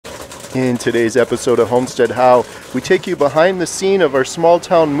In today's episode of Homestead How, we take you behind the scene of our small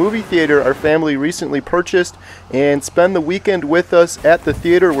town movie theater our family recently purchased and spend the weekend with us at the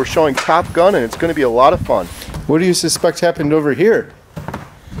theater. We're showing Top Gun and it's going to be a lot of fun. What do you suspect happened over here?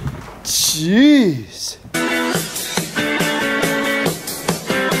 Jeez!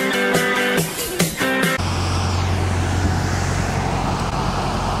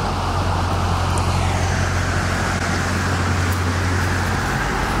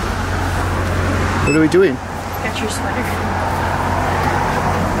 What are we doing? Got your sweater.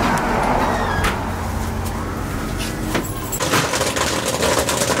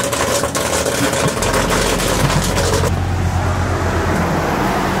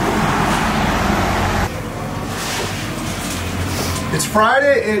 It's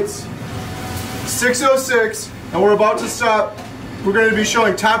Friday, it's 6:06, and we're about to stop. We're going to be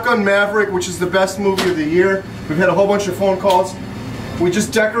showing Top Gun Maverick, which is the best movie of the year. We've had a whole bunch of phone calls. We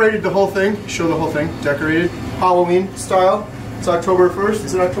just decorated the whole thing. Show the whole thing. Decorated. Halloween style. It's October 1st.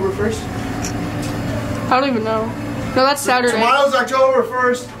 Is it October 1st? I don't even know. No, that's Saturday. Tomorrow's October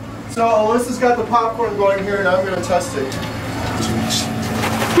 1st. So Alyssa's got the popcorn going here and I'm going to test it.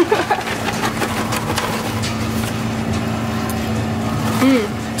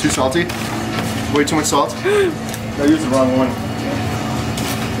 Too salty? Way too much salt? I used the wrong one.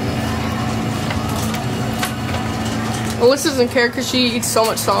 Alyssa doesn't care because she eats so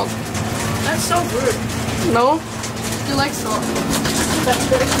much salt. That's so rude. No? She likes salt. That's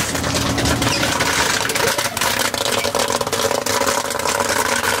good.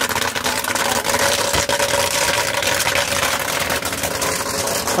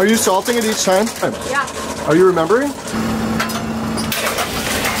 Are you salting it each time? Yeah. Are you remembering?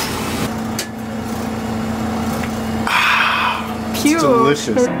 Cute. It's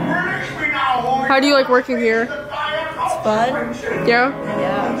delicious. How do you like working here? It's fun. Yeah?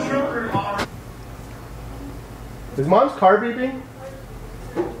 Yeah. Is Mom's car beeping?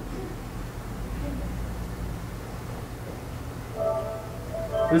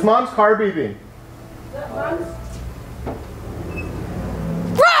 Is Mom's car beeping?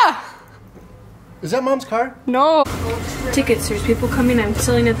 Is that Mom's car? No. Tickets. There's people coming. I'm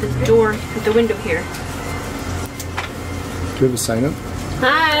selling at the door, at the window here. Do you have a sign up?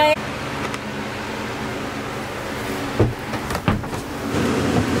 Hi.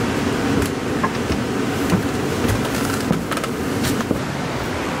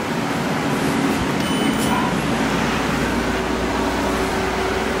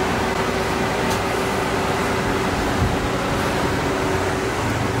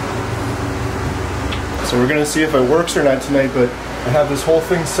 So we're gonna see if it works or not tonight, but I have this whole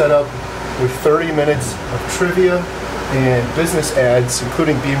thing set up with 30 minutes of trivia and business ads,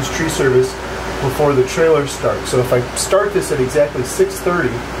 including Beam's Tree Service, before the trailer starts. So if I start this at exactly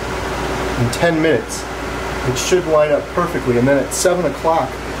 6:30 in 10 minutes, it should line up perfectly. And then at 7 o'clock,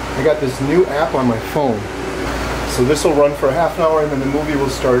 I got this new app on my phone. So this will run for a half an hour and then the movie will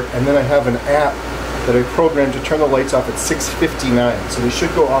start. And then I have an app that I programmed to turn the lights off at 6:59. So they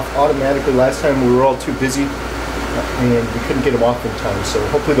should go off automatically. Last time we were all too busy and we couldn't get them off in time. So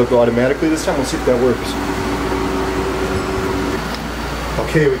hopefully they'll go automatically this time. We'll see if that works.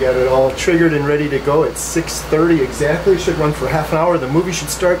 Okay, we got it all triggered and ready to go at 6:30 exactly. It should run for half an hour. The movie should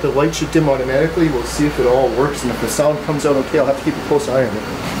start. The light should dim automatically. We'll see if it all works. And if the sound comes out okay, I'll have to keep a close eye on it.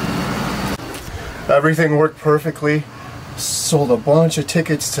 Everything worked perfectly. Sold a bunch of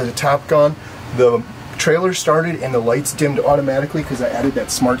tickets to the Top Gun. The trailer started and the lights dimmed automatically because I added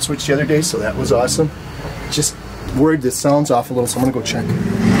that smart switch the other day, so that was awesome. Just worried the sound's off a little, so I'm gonna go check.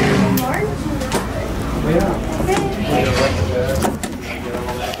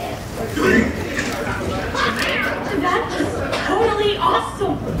 That's totally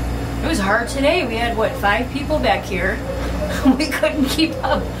awesome. It was hard today. We had, what, 5 people back here. We couldn't keep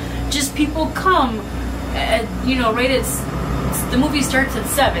up. Just people come, you know, right at, the movie starts at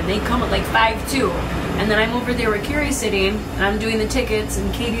 7. They come at like 5 too. And then I'm over there where Carrie's sitting, and I'm doing the tickets,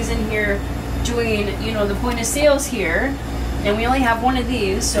 and Katie's in here doing, you know, the point of sales here. And we only have one of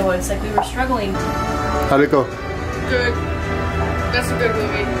these, so it's like we were struggling. How'd it go? Good. That's a good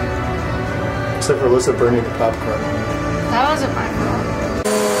movie. Except for Alyssa burning the popcorn. That wasn't my fault.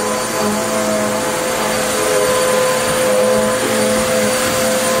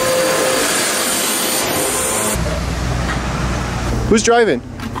 Who's driving?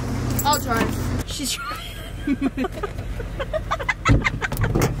 I'll drive. She's driving.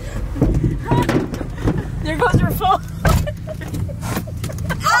 There goes her phone.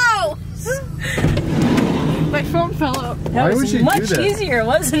 Ow! My phone fell out. That was much easier,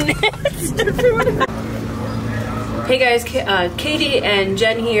 wasn't it? Hey guys, Katie and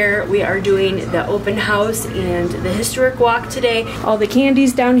Jen here. We are doing the open house and the historic walk today. All the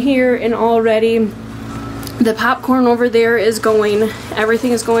candies down here and all ready. The popcorn over there is going.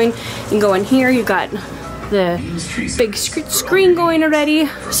 Everything is going. You can go in here. You got the big screen going already.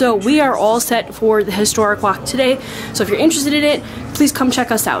 So we are all set for the historic walk today. So if you're interested in it, please come check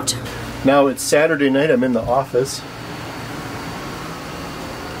us out. Now it's Saturday night. I'm in the office.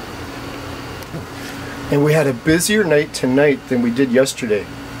 And we had a busier night tonight than we did yesterday.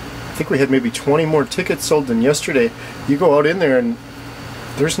 I think we had maybe 20 more tickets sold than yesterday. You go out in there and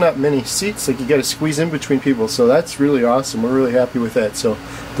there's not many seats. Like, you got to squeeze in between people. So that's really awesome. We're really happy with that. So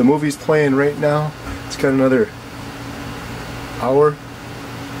the movie's playing right now. It's got another hour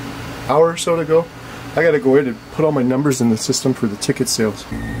or so to go. I got to go in and put all my numbers in the system for the ticket sales.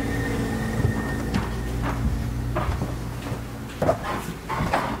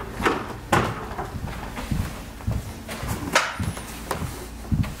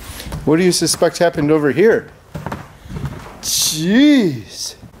 What do you suspect happened over here?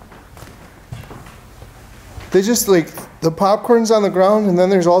 Jeez. They just, like, the popcorn's on the ground and then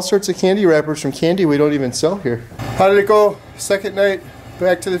there's all sorts of candy wrappers from candy we don't even sell here. How did it go? Second night,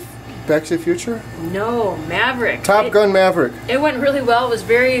 Back to the Future? No, Maverick. Top Gun Maverick. It went really well. It was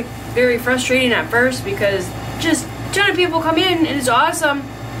very, very frustrating at first because just a ton of people come in and it's awesome.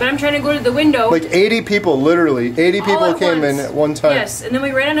 But I'm trying to go to the window. Like 80 people, literally. 80 people came in at one time. Yes, and then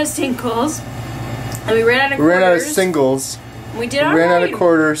we ran out of singles. And we ran out of quarters. We ran out of singles. We did all right. We ran out of right.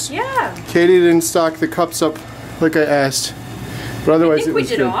 quarters. Yeah. Katie didn't stock the cups up like I asked. But otherwise it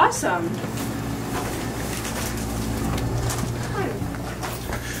was good. I think we did awesome.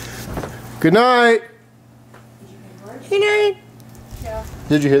 Good night. Good night. Yeah.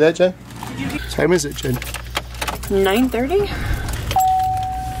 Did you hear that, Jen? What time is it, Jen? 9:30?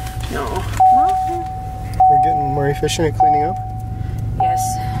 No. We're getting more efficient at cleaning up? Yes.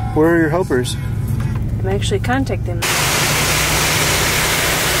 Where are your helpers? I'm actually contacting them.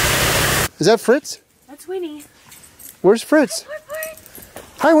 Is that Fritz? That's Winnie. Where's Fritz?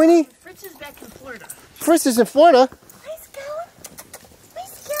 Hi, Winnie. Fritz is back in Florida. Fritz is in Florida? Hi, Scout. Hi,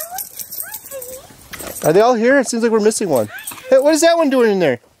 Scout. Hi, Are they all here? It seems like we're missing one. Hey, what is that one doing in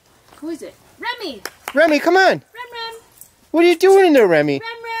there? Who is it? Remy. Remy, come on. Rem. What are you doing in there, Remy? Rem.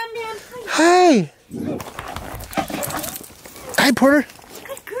 Hi. Hi, Porter.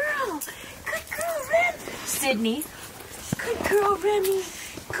 Good girl. Good girl, Rem. Sydney. Good girl, Remy.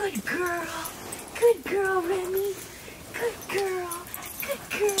 Good girl. Good girl, Remy. Good girl. Good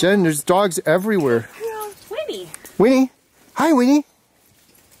girl. Jen, there's dogs everywhere. Good girl. Winnie. Winnie. Hi, Winnie.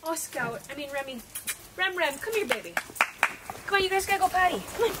 Oh, Scout. I mean, Remy. Rem, come here, baby. Come on, you guys gotta go potty.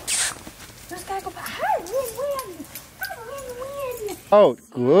 Come on. You guys gotta go potty. Hi, Win. Oh,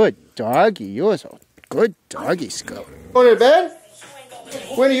 good doggy. You're a good doggy, Scout. Going to bed?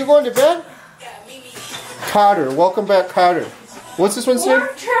 Winnie, you going to bed? Cotter. Welcome back, Cotter. What's this one's name?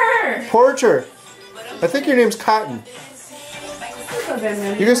 Porter. I think your name's Cotton.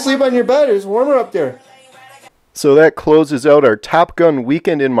 You can sleep on your bed. It's warmer up there. So that closes out our Top Gun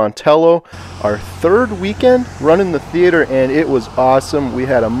weekend in Montello, our third weekend running the theater, and it was awesome. We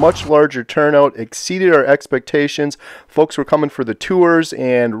had a much larger turnout, exceeded our expectations. Folks were coming for the tours,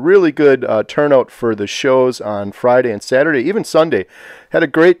 and really good turnout for the shows on Friday and Saturday, even Sunday. Had a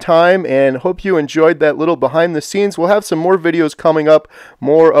great time, and hope you enjoyed that little behind the scenes. We'll have some more videos coming up,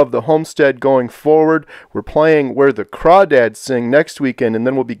 more of the homestead going forward. We're playing Where the Crawdads Sing next weekend, and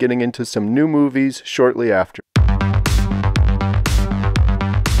then we'll be getting into some new movies shortly after.